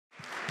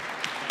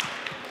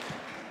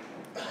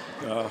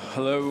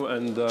Hello,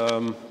 and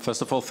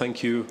first of all,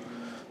 thank you,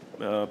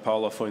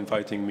 Paula, for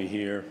inviting me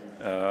here.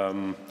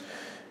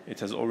 It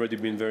has already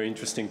been very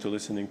interesting to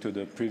listening to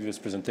the previous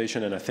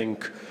presentation, and I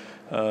think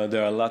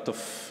there are a lot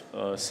of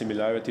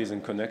similarities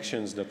and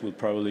connections that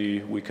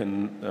we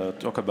can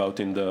talk about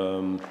in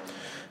the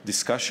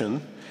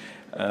discussion.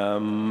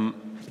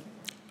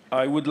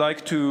 I would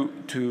like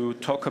to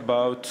talk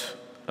about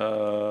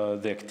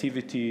the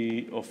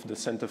activity of the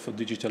Center for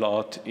Digital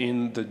Art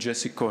in the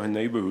Jesse Cohen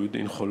neighborhood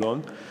in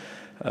Holon.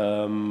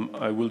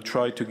 I will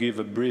try to give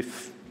a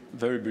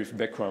very brief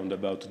background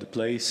about the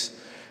place,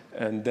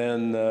 and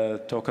then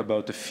talk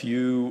about a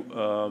few,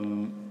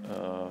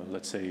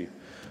 let's say,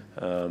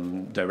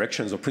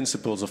 directions or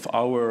principles of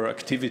our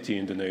activity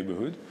in the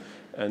neighborhood,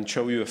 and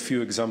show you a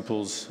few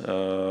examples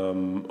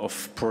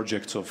of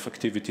projects, of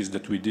activities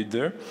that we did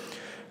there.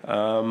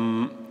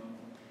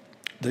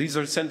 The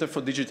Israel Center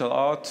for Digital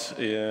Art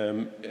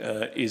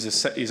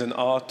is an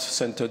art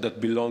center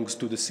that belongs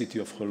to the city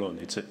of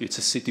Holon. It's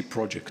a city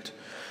project.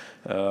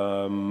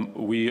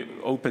 We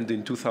opened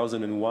in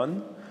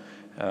 2001,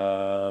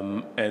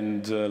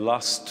 and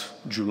last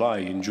July,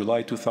 in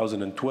July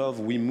 2012,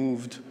 we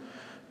moved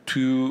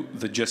to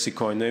the Jesse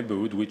Cohen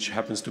neighborhood, which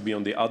happens to be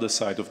on the other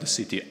side of the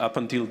city. Up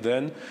until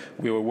then,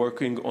 we were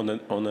working on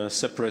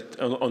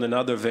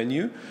another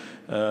venue,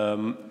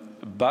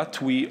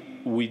 but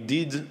we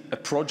did a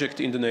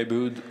project in the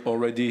neighborhood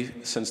already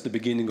since the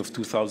beginning of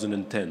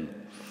 2010.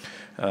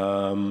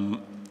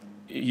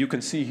 You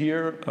can see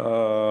here,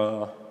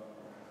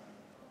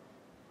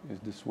 is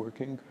this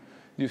working?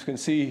 You can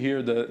see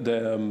here the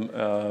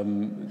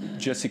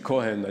Jesse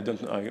Cohen. I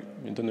don't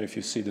know if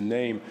you see the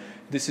name.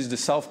 This is the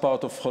south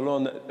part of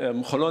Holon.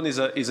 Holon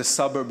is a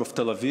suburb of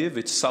Tel Aviv.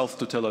 It's south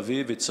to Tel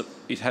Aviv.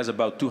 It has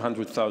about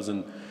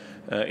 200,000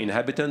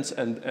 inhabitants,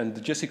 and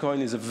the Jesse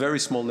Cohen is a very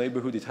small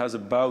neighborhood. It has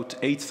about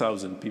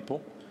 8,000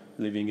 people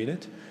living in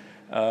it,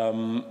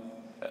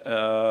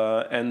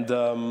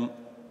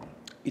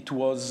 it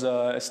was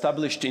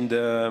established in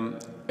the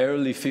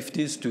early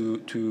 50s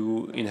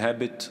to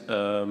inhabit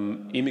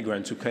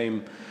immigrants who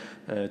came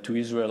to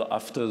Israel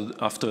after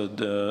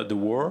the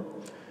war,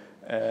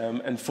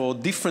 and for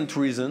different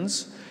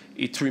reasons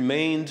it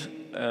remained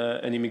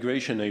an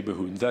immigration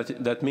neighborhood.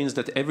 That means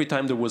that every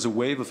time there was a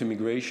wave of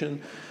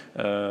immigration,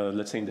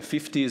 let's say in the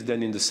 50s,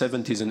 then in the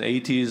 70s and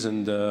 80s,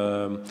 and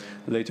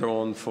later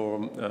on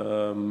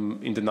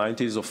in the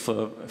 90s of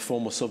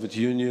former Soviet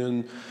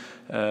Union,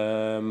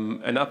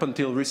 and up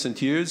until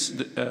recent years,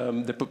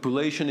 the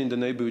population in the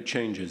neighborhood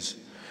changes.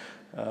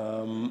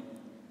 One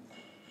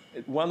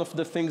of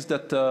the things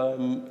that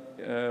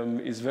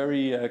is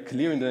very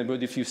clear in the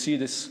neighborhood, if you see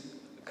this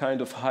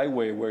kind of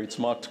highway where it's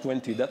marked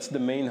 20, that's the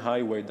main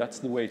highway, that's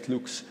the way it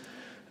looks,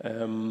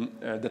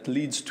 that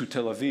leads to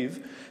Tel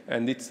Aviv,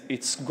 and it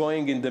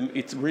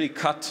really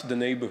cut the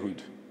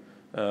neighborhood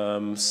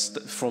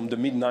from the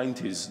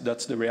mid-90s.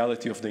 That's the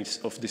reality of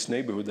this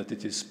neighborhood, that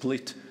it is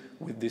split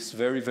with this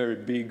very, very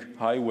big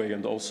highway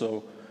and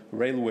also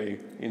railway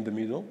in the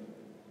middle.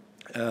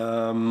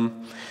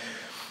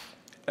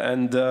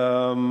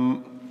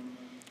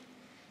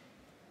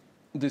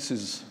 This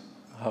is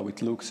how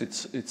it looks.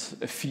 It's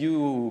a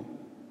few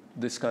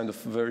this kind of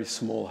very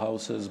small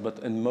houses,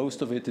 and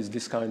most of it is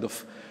this kind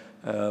of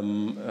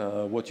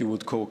what you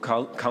would call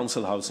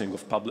council housing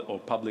of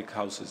public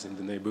houses in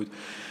the neighborhood.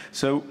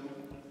 So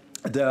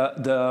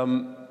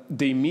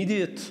the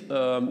immediate,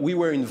 we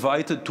were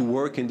invited to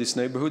work in this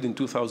neighborhood in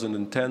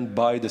 2010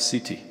 by the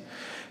city.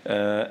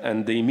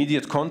 And the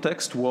immediate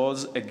context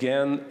was,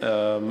 again,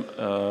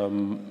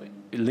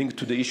 linked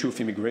to the issue of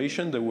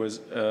immigration. There was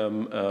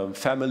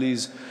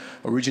families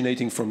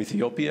originating from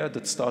Ethiopia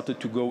that started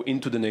to go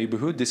into the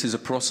neighborhood. This is a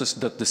process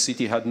that the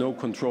city had no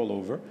control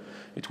over.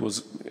 It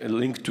was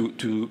linked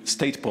to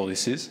state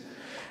policies.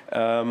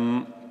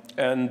 So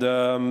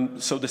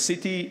the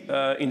city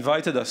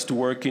invited us to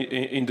work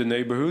in the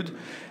neighborhood,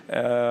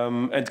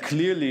 and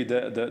clearly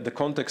the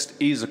context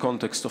is a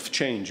context of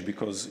change,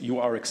 because you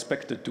are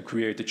expected to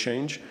create a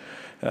change,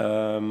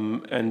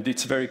 and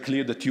it's very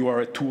clear that you are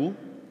a tool.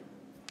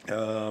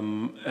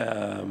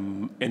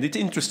 And it's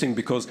interesting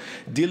because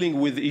dealing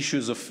with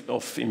issues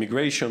of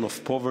immigration,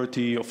 of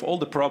poverty, of all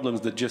the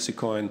problems that Jesse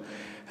Cohen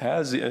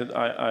has,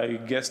 I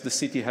guess the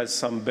city has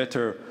some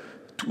better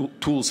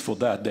tools for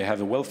that. They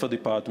have a welfare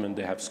department,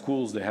 they have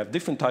schools, they have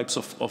different types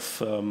of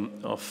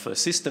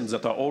systems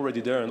that are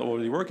already there and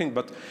already working,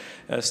 but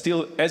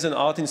still, as an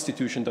art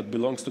institution that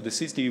belongs to the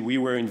city, we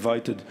were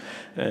invited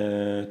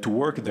to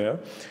work there.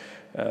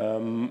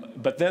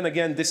 But then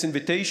again, this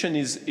invitation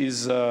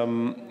is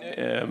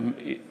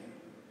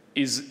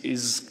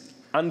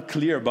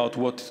unclear about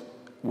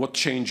what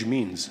change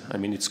means. I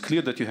mean, it's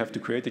clear that you have to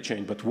create a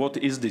change, but what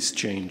is this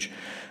change?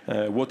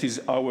 What is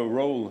our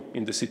role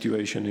in the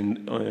situation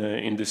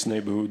in this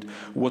neighborhood?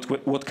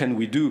 What can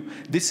we do?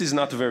 This is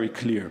not very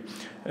clear.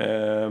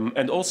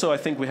 And also, I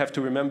think we have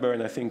to remember,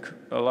 and I think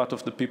a lot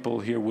of the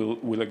people here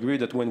will agree,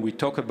 that when we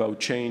talk about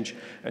change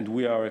and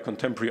we are a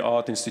contemporary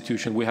art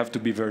institution, we have to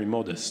be very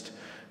modest.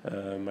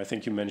 I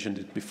think you mentioned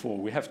it before.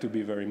 We have to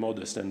be very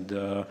modest and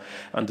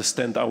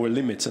understand our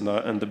limits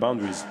and the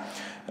boundaries.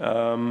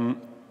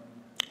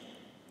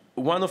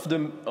 One of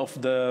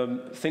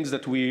the things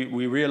that we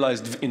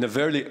realized in a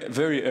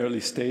very early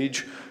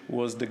stage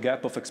was the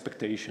gap of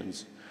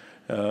expectations.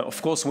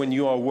 Of course, when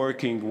you are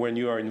working, when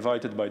you are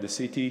invited by the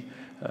city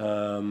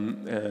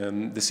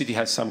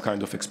has some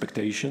kind of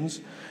expectations.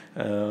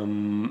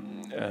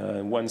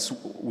 Once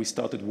we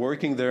started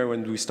working there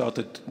and we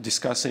started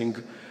discussing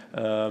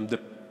the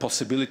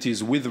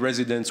possibilities with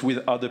residents,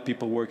 with other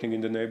people working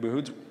in the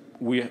neighborhood,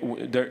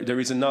 there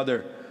is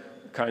another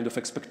kind of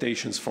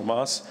expectations from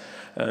us.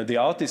 The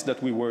artists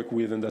that we work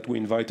with and that we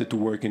invited to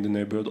work in the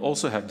neighborhood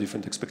also have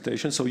different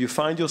expectations. So you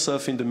find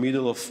yourself in the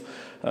middle of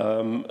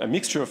a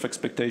mixture of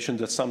expectations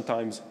that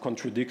sometimes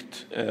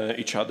contradict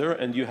each other,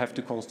 and you have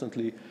to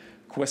constantly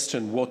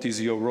question what is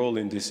your role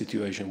in this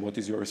situation, what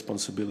is your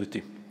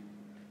responsibility.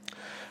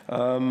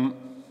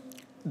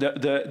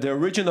 The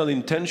original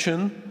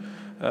intention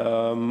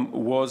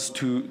was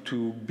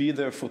to be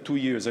there for 2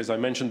 years. As I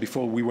mentioned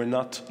before, we were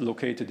not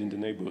located in the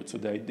neighborhood. So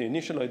the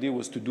initial idea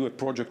was to do a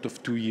project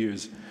of 2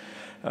 years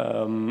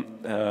and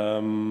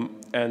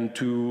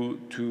to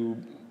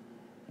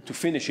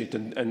finish it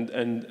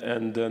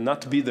and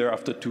not be there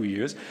after 2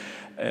 years.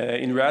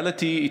 In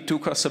reality, it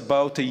took us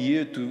about a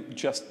year to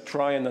just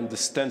try and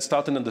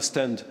start and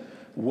understand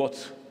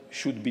what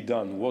should be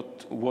done,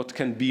 what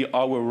can be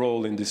our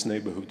role in this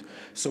neighborhood.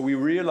 So we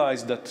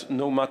realized that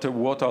no matter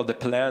what are the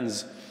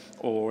plans,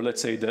 or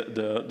let's say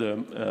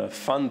the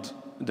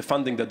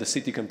funding that the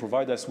city can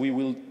provide us, we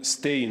will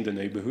stay in the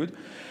neighborhood.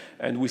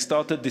 And we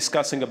started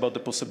discussing about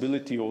the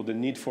possibility or the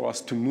need for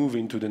us to move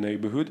into the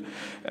neighborhood.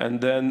 And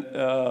then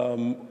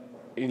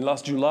in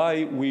last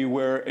July, we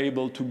were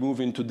able to move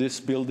into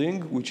this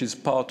building, which is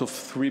part of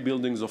 3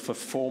 buildings of a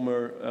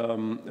former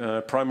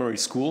primary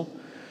school.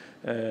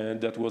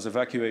 That was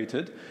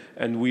evacuated,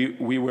 and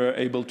we were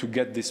able to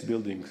get this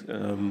building.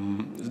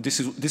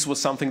 This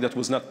was something that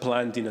was not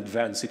planned in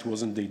advance. It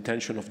wasn't the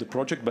intention of the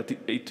project, but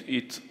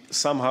it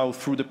somehow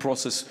through the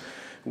process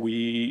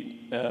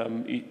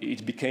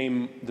it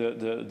became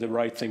the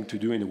right thing to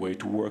do in a way,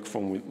 to work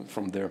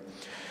from there.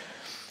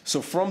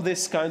 So from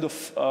this kind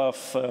of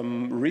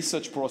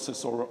research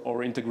process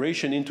or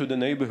integration into the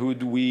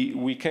neighborhood,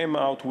 we came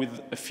out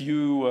with a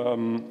few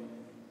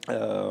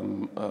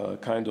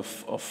kind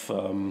of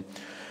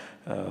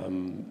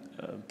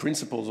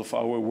principles of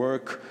our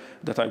work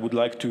that I would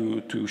like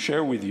to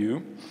share with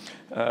you.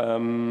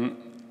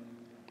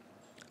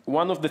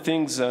 One of the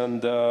things,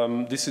 and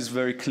this is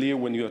very clear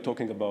when you are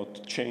talking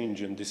about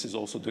change, and this is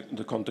also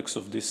the context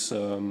of this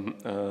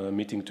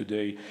meeting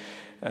today,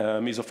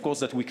 is of course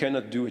that we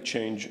cannot do a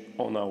change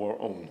on our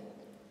own.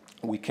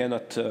 We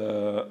cannot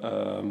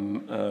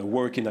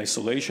work in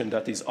isolation,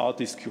 that is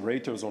artists,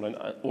 curators,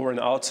 or an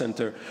art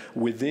center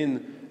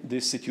within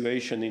this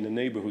situation in a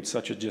neighborhood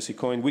such as Jesse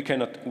Cohen. We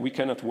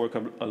cannot work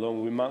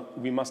alone.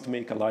 We must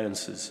make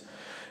alliances.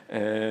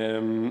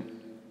 And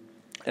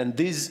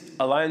these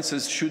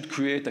alliances should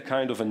create a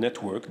kind of a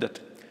network that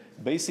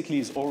basically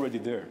is already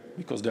there,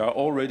 because there are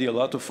already a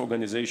lot of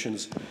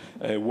organizations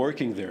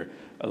working there,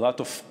 a lot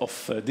of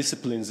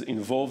disciplines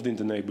involved in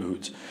the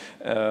neighborhoods.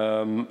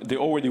 They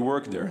already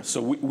work there,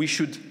 so we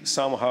should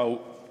somehow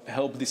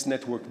help this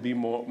network be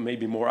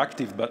maybe more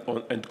active,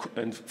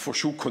 and for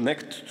sure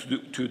connect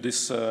to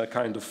this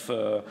kind of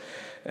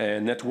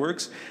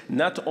networks,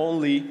 not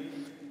only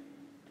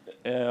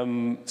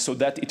so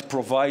that it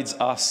provides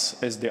us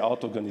as the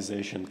art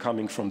organization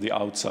coming from the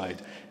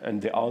outside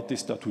and the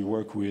artists that we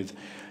work with.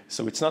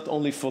 So it's not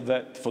only for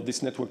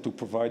this network to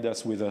provide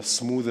us with a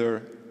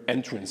smoother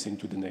entrance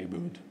into the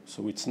neighborhood.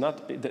 So it's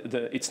not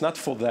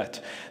for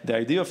that. The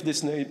idea of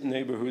this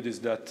neighborhood is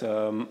that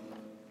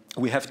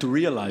we have to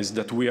realize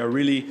that we are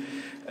really,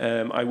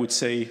 I would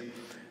say,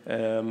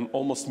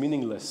 almost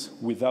meaningless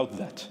without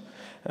that.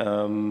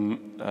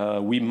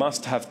 We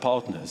must have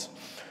partners.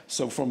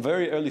 So from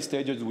very early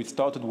stages, we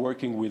started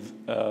working with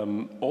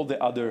all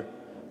the other,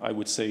 I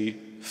would say,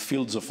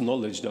 fields of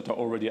knowledge that are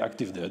already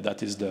active there.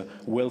 That is the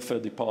welfare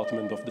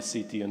department of the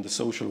city and the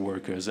social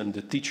workers and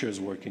the teachers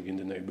working in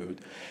the neighborhood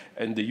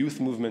and the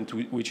youth movement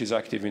which is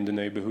active in the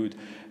neighborhood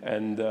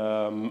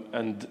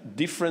and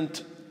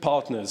different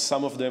partners.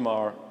 Some of them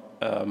are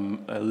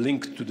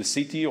linked to the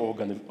city or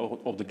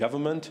the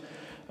government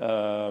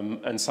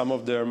and some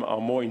of them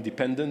are more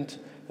independent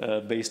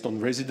based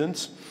on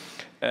residents.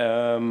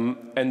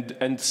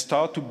 And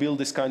start to build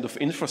this kind of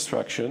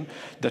infrastructure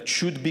that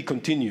should be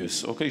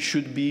continuous, okay?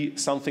 Should be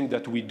something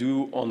that we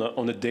do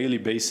on a daily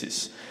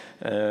basis.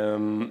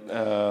 And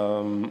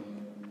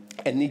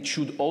it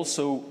should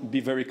also be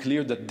very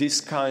clear that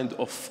this kind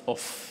of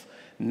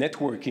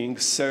networking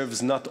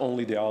serves not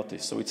only the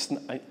artists. So it's,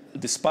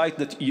 despite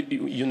that,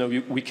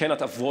 we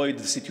cannot avoid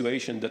the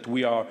situation that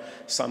we are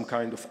some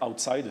kind of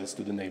outsiders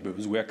to the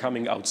neighborhoods. We are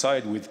coming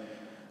outside with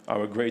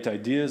our great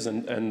ideas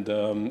and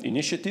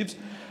initiatives.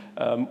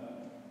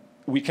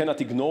 we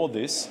cannot ignore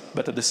this,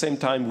 but at the same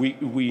time,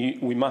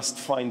 we must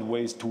find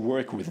ways to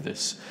work with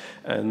this.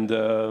 And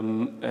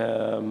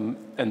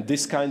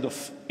this kind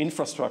of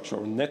infrastructure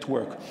or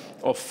network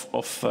of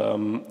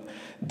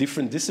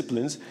different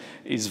disciplines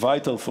is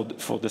vital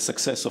for the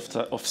success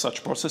of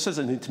such processes.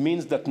 And it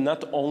means that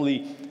not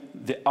only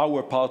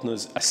our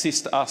partners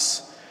assist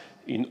us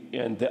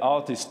and the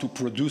artists to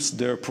produce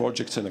their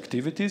projects and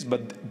activities,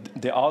 but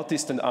the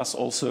artists and us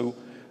also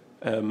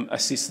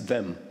assist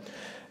them.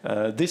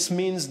 This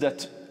means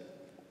that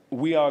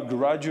we are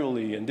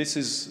gradually, and this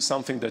is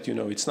something that,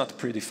 it's not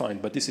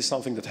predefined, but this is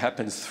something that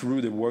happens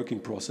through the working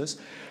process.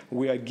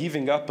 We are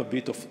giving up a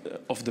bit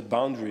of the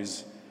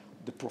boundaries,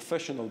 the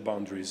professional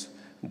boundaries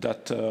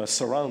that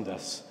surround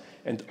us,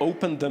 and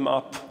open them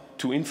up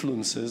to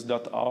influences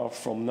that are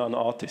from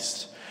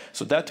non-artists.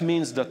 So that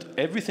means that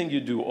everything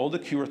you do, all the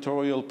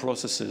curatorial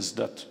processes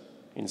that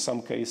in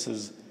some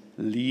cases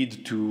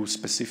lead to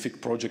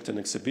specific projects and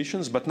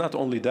exhibitions, but not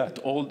only that,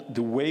 all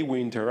the way we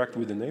interact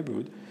with the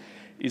neighborhood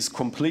is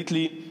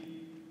completely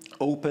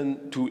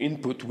open to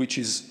input which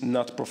is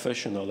not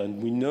professional.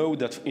 And we know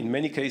that in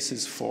many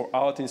cases for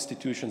art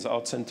institutions,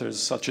 art centers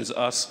such as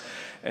us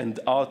and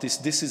artists,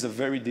 this is a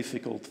very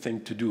difficult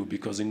thing to do,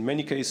 because in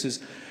many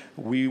cases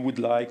we would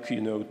like,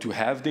 to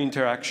have the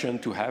interaction,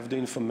 to have the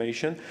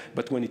information,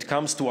 but when it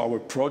comes to our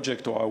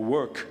project or our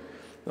work,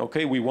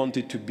 okay, we want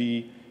it to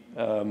be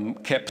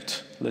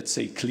kept, let's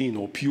say, clean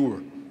or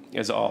pure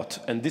as art.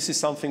 And this is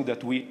something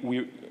that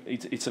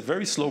it's a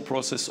very slow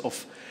process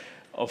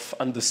of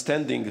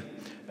understanding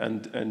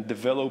and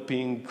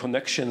developing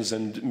connections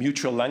and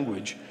mutual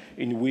language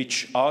in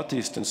which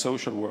artists and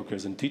social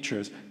workers and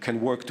teachers can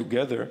work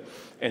together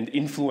and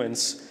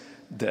influence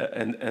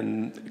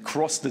and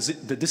cross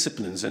the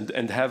disciplines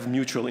and have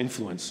mutual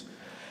influence.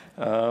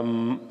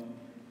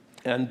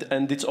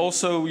 And it's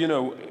also,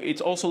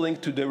 it's also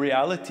linked to the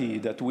reality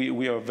that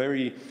we are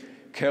very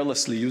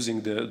carelessly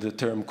using the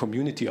term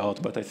community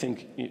art, but I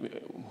think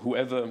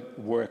whoever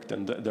worked,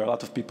 and there are a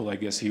lot of people, I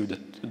guess, here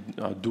that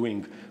are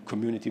doing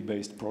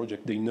community-based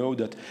projects, they know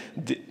that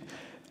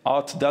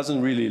art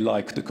doesn't really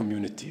like the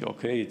community,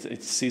 okay?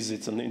 It sees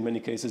it in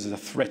many cases as a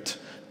threat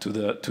to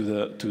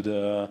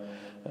the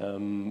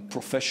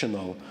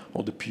professional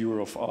or the pure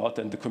of art,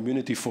 and the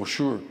community for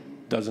sure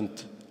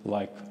doesn't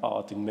like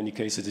art. In many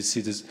cases it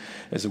sees it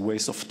as a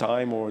waste of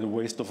time or a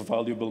waste of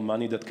valuable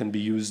money that can be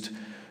used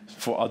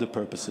for other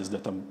purposes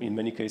that are in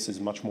many cases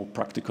much more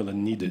practical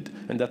and needed.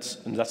 And that's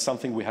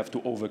something we have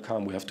to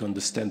overcome, we have to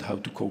understand how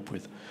to cope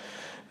with.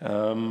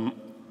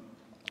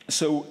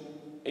 So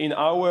in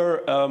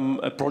our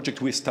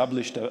project we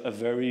established a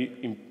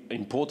very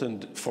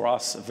important, for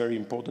us, a very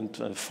important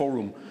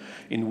forum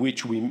in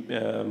which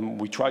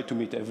we try to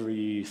meet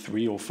every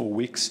 3 or 4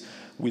 weeks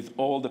with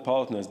all the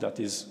partners, that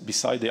is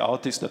beside the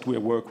artists that we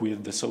work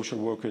with, the social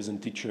workers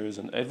and teachers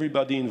and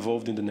everybody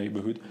involved in the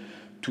neighborhood,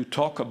 to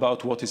talk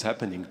about what is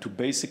happening, to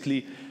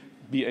basically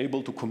be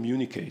able to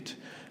communicate.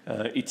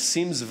 It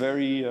seems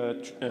very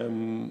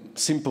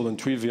simple and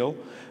trivial,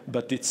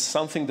 but it's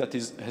something that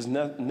has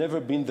never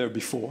been there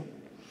before,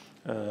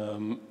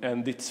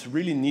 and it's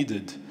really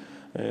needed.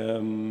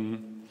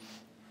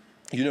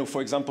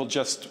 For example,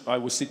 I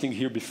was sitting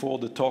here before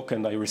the talk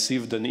and I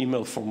received an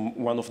email from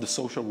one of the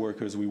social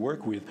workers we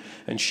work with,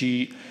 and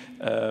she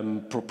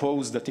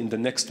proposed that in the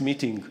next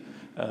meeting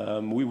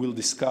we will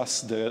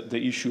discuss the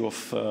issue of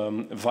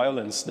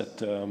violence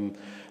that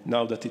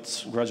now that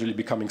it's gradually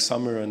becoming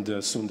summer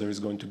and soon there is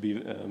going to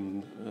be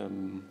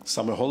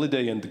summer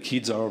holiday and the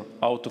kids are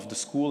out of the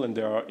school and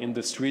they are in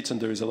the streets and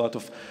there is a lot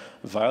of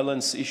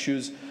violence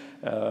issues.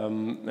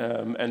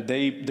 And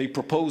they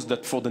proposed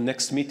that for the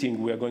next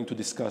meeting we are going to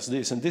discuss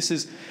this. And this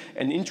is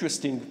an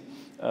interesting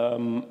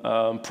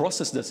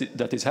process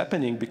that is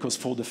happening, because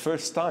for the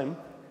first time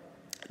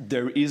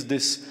there is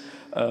this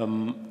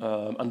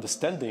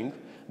understanding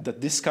that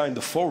this kind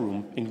of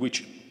forum in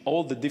which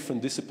all the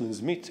different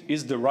disciplines meet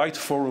is the right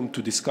forum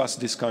to discuss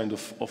this kind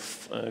of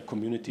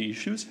community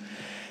issues.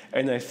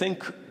 And I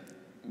think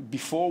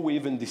before we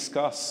even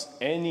discuss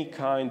any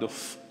kind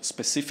of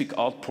specific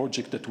art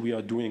project that we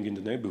are doing in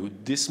the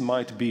neighborhood, this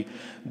might be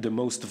the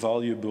most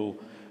valuable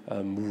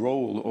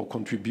role or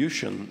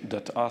contribution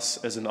that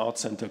us as an art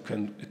center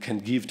can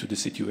give to the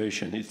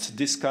situation. It's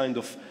this kind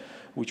of,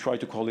 we try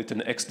to call it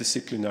an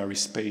ex-disciplinary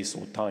space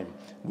or time,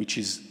 which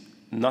is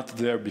not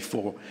there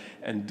before.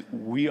 And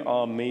we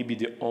are maybe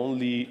the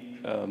only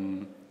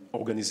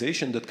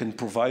organization that can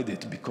provide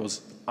it,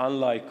 because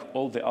unlike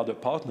all the other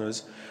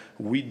partners,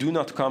 we do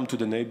not come to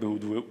the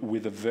neighborhood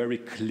with a very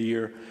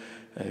clear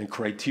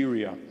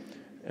criteria,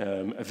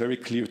 a very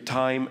clear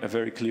time, a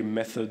very clear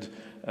method,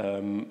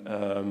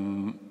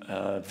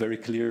 a very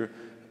clear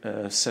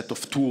set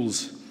of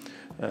tools.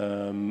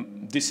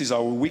 This is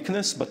our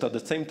weakness, but at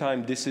the same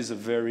time, this is a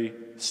very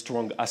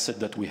strong asset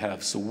that we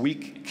have. So we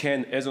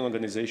can, as an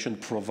organization,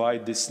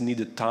 provide this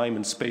needed time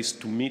and space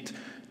to meet,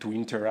 to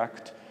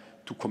interact,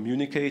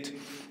 communicate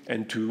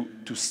and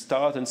to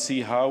start and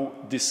see how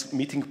this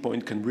meeting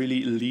point can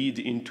really lead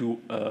into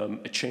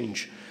a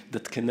change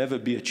that can never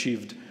be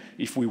achieved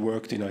if we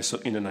worked in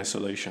an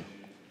isolation.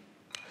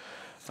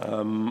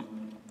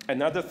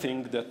 Another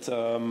thing that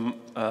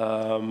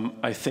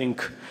I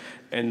think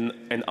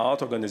an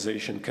art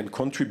organization can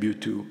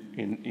contribute to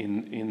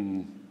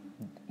in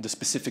the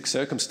specific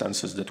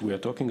circumstances that we are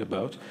talking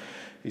about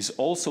is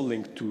also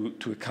linked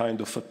to a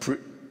kind of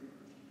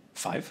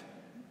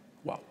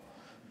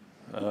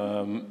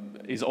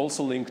is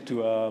also linked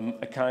to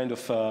a kind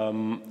of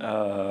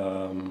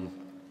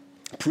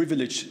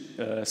privileged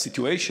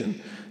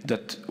situation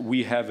that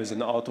we have as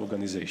an art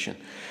organization.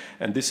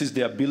 And this is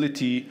the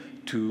ability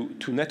to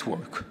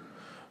network.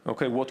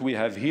 Okay, what we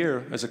have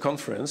here as a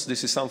conference,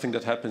 this is something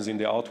that happens in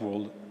the art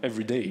world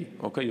every day.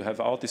 Okay, you have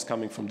artists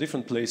coming from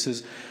different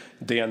places.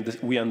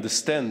 We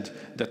understand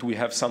that we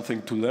have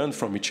something to learn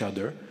from each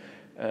other.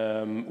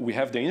 We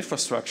have the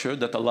infrastructure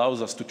that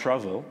allows us to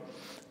travel,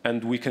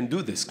 and we can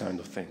do this kind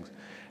of things.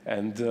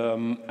 And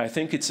I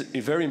think it's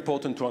very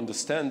important to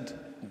understand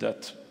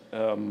that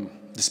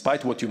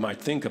despite what you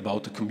might think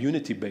about a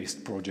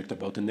community-based project,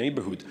 about a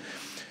neighborhood,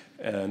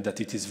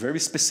 that it is very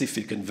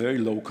specific and very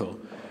local.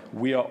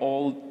 We are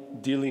all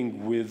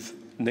dealing with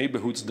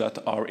neighborhoods that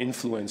are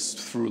influenced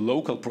through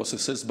local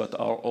processes, but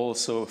are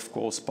also, of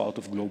course, part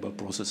of global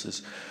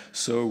processes.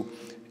 So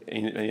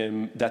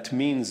that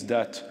means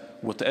that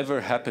whatever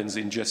happens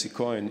in Jesse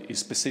Cohen is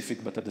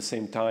specific, but at the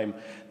same time,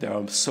 there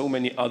are so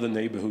many other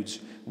neighborhoods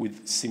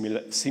with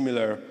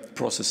similar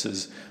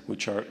processes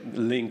which are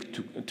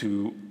linked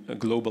to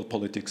global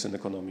politics and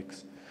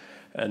economics.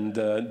 And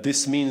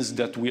this means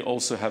that we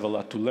also have a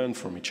lot to learn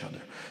from each other.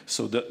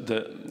 So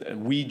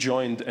we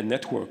joined a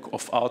network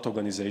of art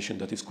organizations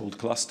that is called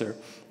Cluster,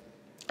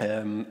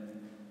 in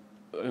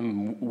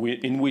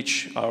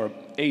which are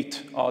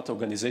 8 art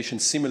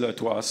organizations similar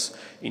to us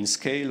in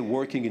scale,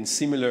 working in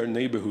similar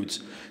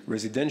neighborhoods,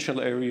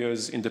 residential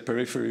areas in the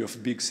periphery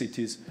of big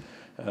cities,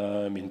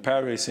 in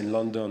Paris, in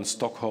London,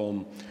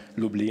 Stockholm,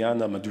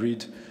 Ljubljana,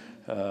 Madrid,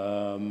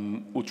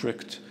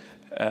 Utrecht.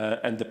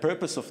 And the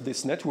purpose of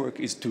this network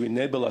is to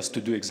enable us to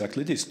do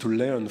exactly this, to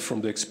learn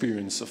from the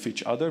experience of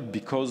each other,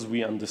 because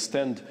we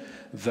understand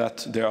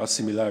that there are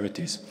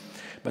similarities.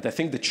 But I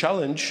think the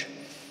challenge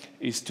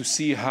is to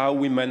see how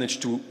we manage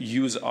to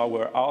use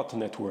our art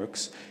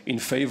networks in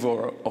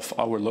favor of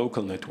our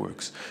local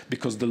networks,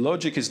 because the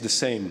logic is the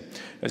same.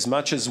 As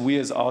much as we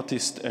as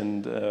artists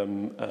and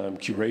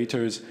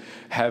curators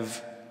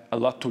have a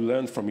lot to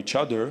learn from each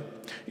other,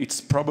 it's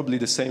probably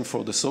the same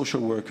for the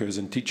social workers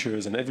and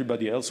teachers and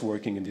everybody else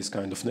working in these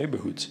kind of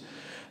neighborhoods.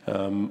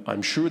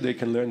 I'm sure they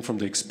can learn from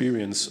the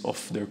experience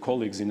of their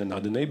colleagues in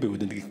another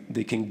neighborhood, and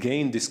they can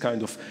gain this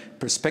kind of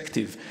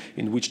perspective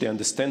in which they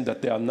understand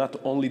that they are not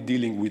only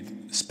dealing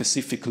with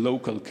specific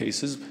local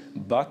cases,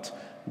 but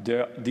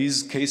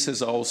these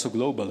cases are also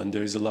global, and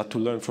there is a lot to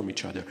learn from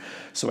each other.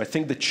 So I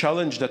think the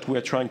challenge that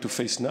we're trying to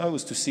face now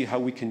is to see how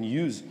we can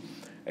use,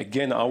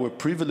 again, our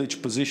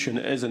privileged position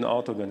as an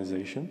art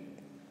organization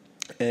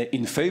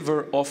in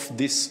favor of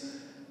this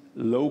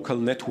local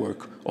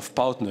network of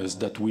partners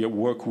that we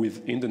work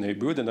with in the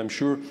neighborhood. And I'm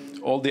sure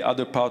all the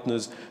other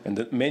partners and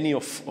that many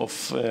of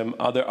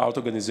other art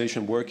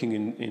organizations working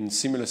in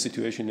similar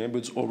situation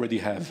neighborhoods already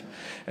have,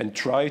 and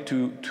try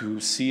to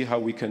see how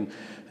we can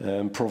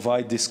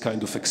provide this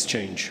kind of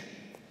exchange.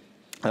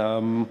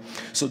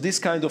 So this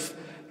kind of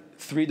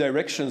 3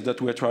 directions that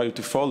we're trying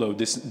to follow,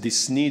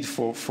 this need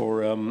for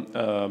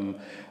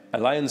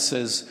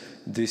alliances,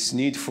 this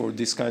need for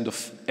this kind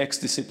of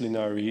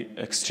ex-disciplinary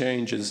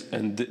exchanges,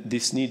 and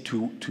this need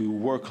to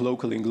work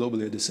locally and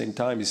globally at the same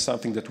time is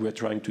something that we're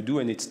trying to do,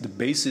 and it's the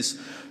basis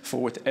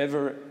for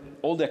whatever,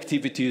 all the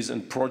activities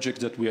and projects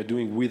that we are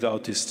doing with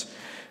artists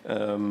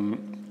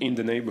in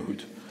the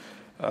neighborhood.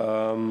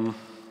 How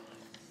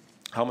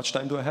much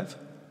time do I have?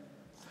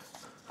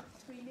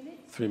 3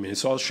 minutes. 3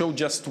 minutes. So I'll show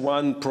just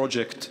one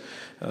project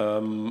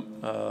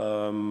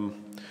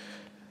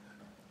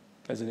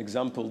as an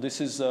example. This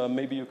is,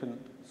 maybe you can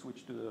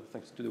switch to the,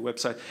 thanks to the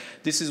website.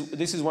 This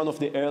is one of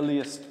the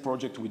earliest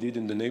projects we did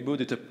in the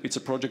neighborhood. It's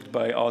a project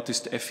by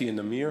artists Effie and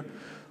Amir.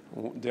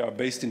 They are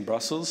based in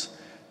Brussels.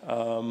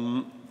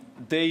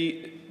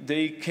 They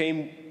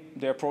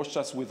approached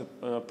us with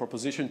a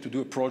proposition to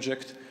do a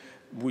project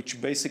which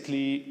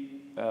basically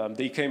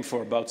they came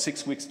for about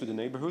 6 weeks to the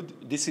neighborhood.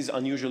 This is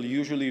unusual.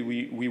 Usually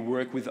we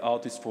work with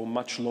artists for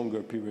much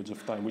longer periods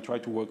of time. We try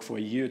to work for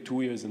a year,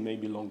 2 years, and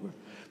maybe longer.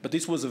 But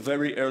this was a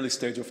very early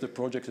stage of the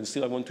project, and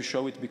still I want to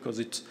show it because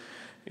it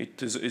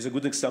is a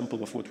good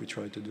example of what we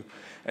try to do.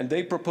 And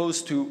they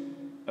proposed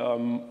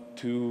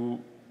to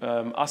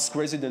ask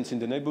residents in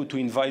the neighborhood to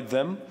invite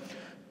them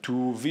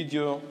to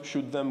video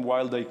shoot them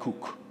while they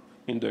cook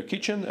in their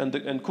kitchen,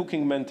 and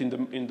cooking meant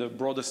in the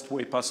broadest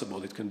way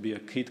possible. It can be a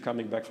kid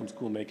coming back from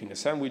school making a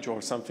sandwich,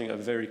 or something, a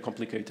very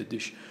complicated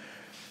dish.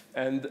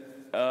 And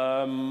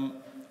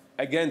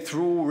again,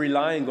 through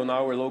relying on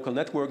our local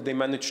network, they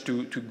managed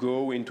to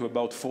go into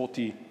about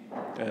 40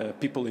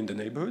 people in the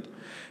neighborhood.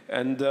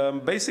 And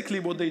basically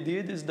what they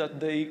did is that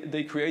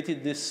they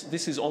created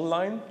this is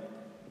online.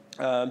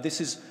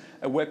 This is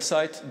a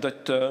website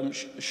that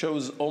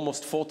shows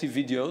almost 40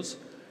 videos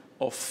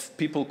of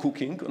people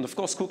cooking. And of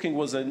course, cooking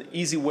was an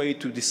easy way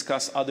to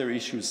discuss other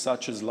issues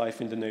such as life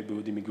in the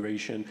neighborhood,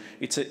 immigration.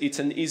 It's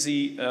an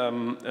easy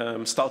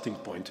starting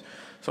point.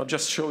 So I'll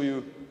just show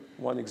you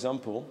one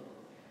example.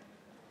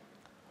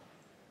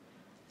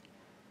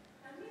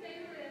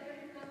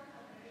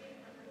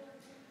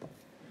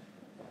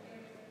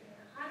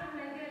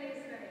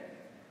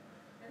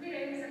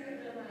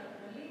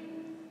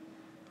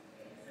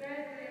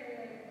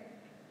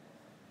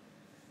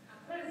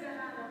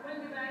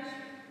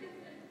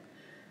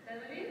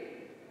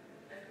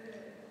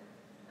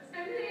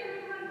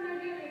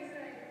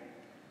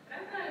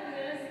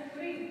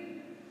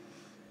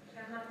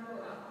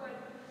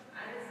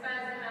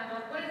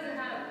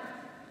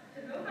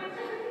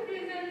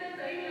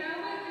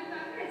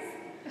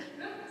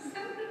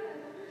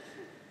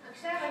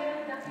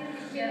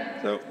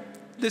 So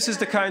this is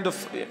the kind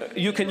of,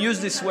 you can use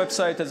this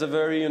website as a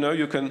very,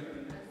 you can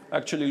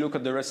actually look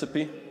at the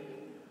recipe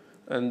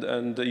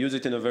and use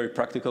it in a very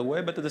practical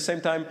way, but at the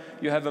same time,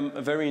 you have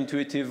a very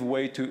intuitive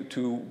way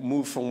to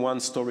move from one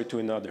story to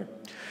another.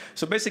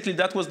 So basically,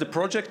 that was the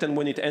project, and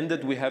when it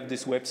ended, we have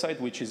this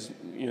website, which is,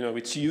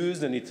 it's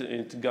used, and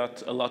it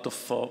got a lot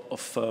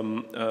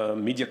of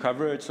media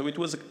coverage. So it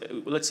was,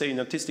 let's say in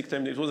artistic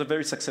terms, it was a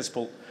very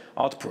successful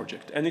art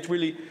project, and it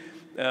really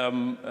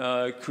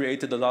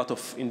created a lot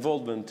of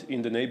involvement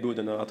in the neighborhood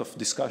and a lot of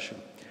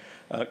discussion.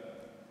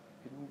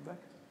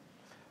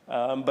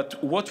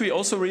 But what we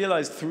also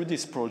realized through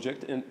this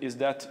project is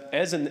that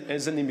as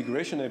an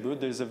immigration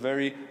neighborhood, there's a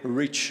very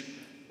rich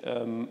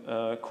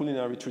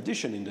culinary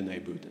tradition in the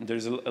neighborhood, and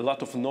there's a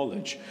lot of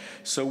knowledge.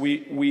 So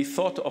we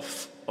thought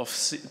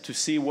to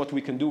see what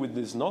we can do with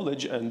this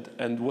knowledge,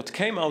 and what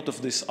came out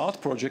of this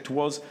art project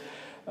was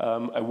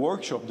a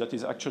workshop that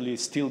is actually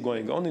still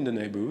going on in the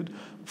neighborhood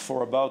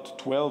for about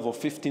 12 or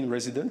 15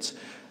 residents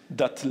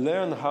that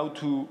learn how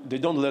to, they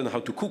don't learn how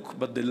to cook,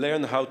 but they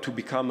learn how to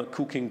become a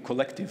cooking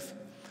collective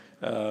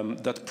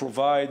that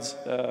provides,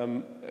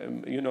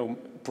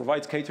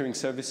 provides catering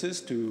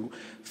services to,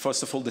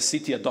 first of all, the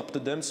city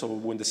adopted them. So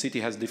when the city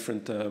has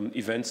different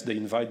events, they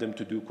invite them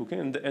to do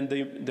cooking, and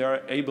they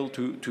are able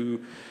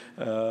to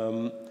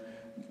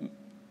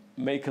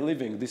make a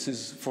living. This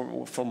is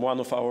from one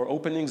of our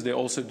openings. They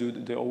always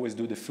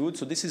do the food.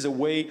 So this is a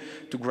way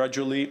to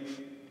gradually,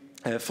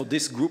 for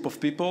this group of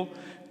people,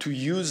 to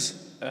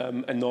use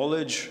a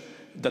knowledge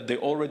that they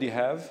already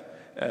have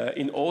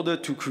in order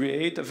to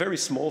create a very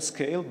small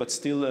scale, but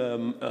still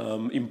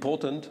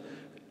important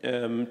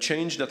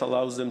change that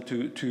allows them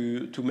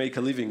to make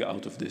a living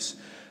out of this.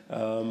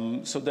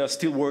 So they're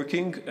still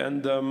working,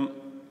 and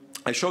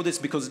I show this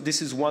because this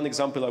is one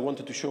example. I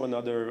wanted to show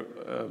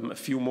a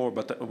few more,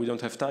 but we don't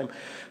have time,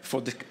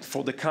 for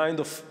the kind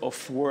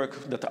of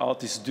work that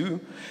artists do,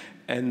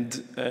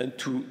 and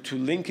to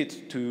link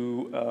it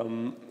to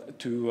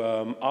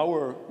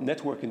our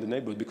network in the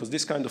neighborhood, because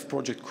this kind of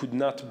project could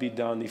not be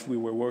done if we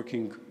were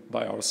working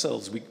by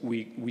ourselves.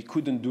 We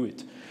couldn't do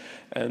it.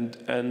 And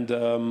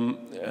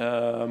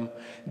the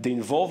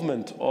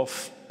involvement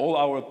of all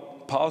our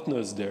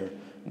partners there,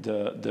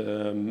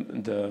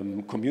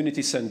 the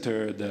community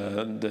center,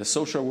 the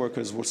social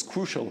workers, was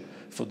crucial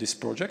for this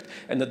project.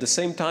 And at the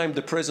same time,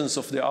 the presence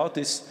of the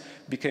artists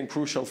became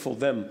crucial for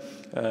them.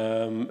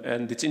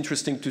 And it's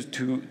interesting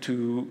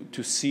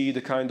to see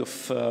the kind of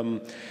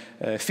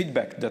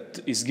feedback that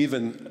is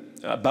given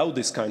about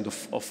this kind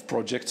of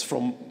projects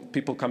from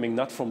people coming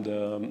not from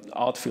the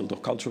art field or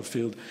cultural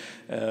field,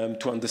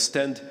 to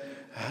understand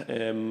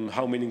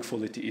how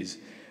meaningful it is.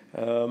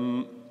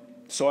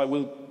 So I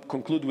will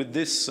conclude with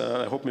this.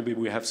 I hope maybe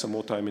we have some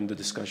more time in the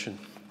discussion.